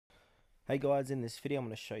Hey guys, in this video I'm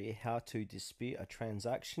going to show you how to dispute a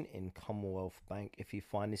transaction in Commonwealth Bank. If you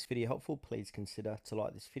find this video helpful, please consider to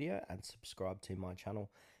like this video and subscribe to my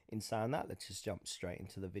channel. In saying that, let's just jump straight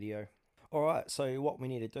into the video. Alright, so what we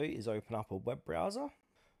need to do is open up a web browser.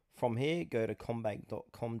 From here, go to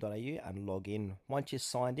combank.com.au and log in. Once you're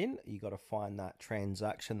signed in, you got to find that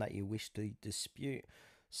transaction that you wish to dispute.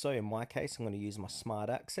 So in my case, I'm going to use my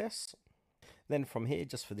smart access. Then from here,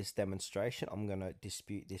 just for this demonstration, I'm going to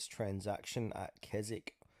dispute this transaction at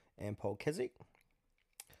Keswick, Ampol Keswick.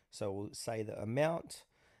 So we'll say the amount,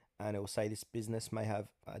 and it will say this business may have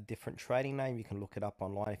a different trading name. You can look it up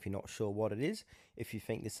online if you're not sure what it is. If you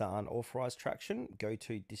think this is an unauthorized transaction, go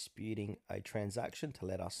to disputing a transaction to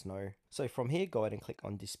let us know. So from here, go ahead and click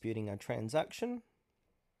on disputing a transaction.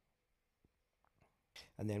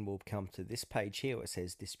 And then we'll come to this page here where it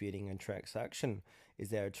says disputing a transaction. Is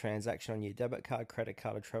there a transaction on your debit card, credit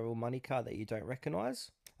card, or travel money card that you don't recognize?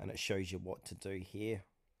 And it shows you what to do here.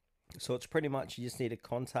 So it's pretty much you just need to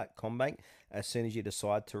contact Combank as soon as you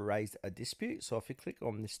decide to raise a dispute. So if you click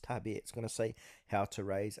on this tab here, it's going to say how to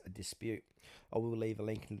raise a dispute. I will leave a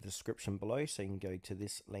link in the description below so you can go to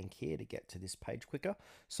this link here to get to this page quicker.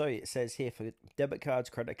 So it says here for debit cards,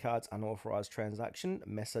 credit cards, unauthorized transaction,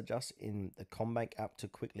 message us in the Combank app to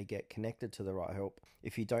quickly get connected to the right help.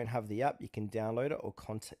 If you don't have the app, you can download it or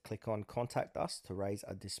click on contact us to raise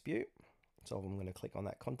a dispute. So I'm going to click on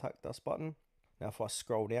that contact us button. Now, if I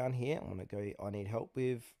scroll down here, I'm going to go, I need help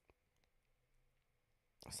with,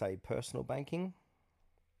 say, personal banking.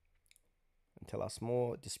 And tell us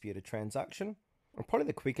more, dispute a transaction. And probably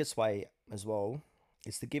the quickest way as well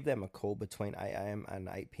is to give them a call between 8 AM and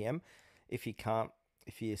 8 PM. If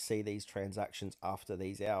you see these transactions after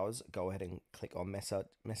these hours, go ahead and click on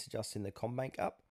message us in the Combank app.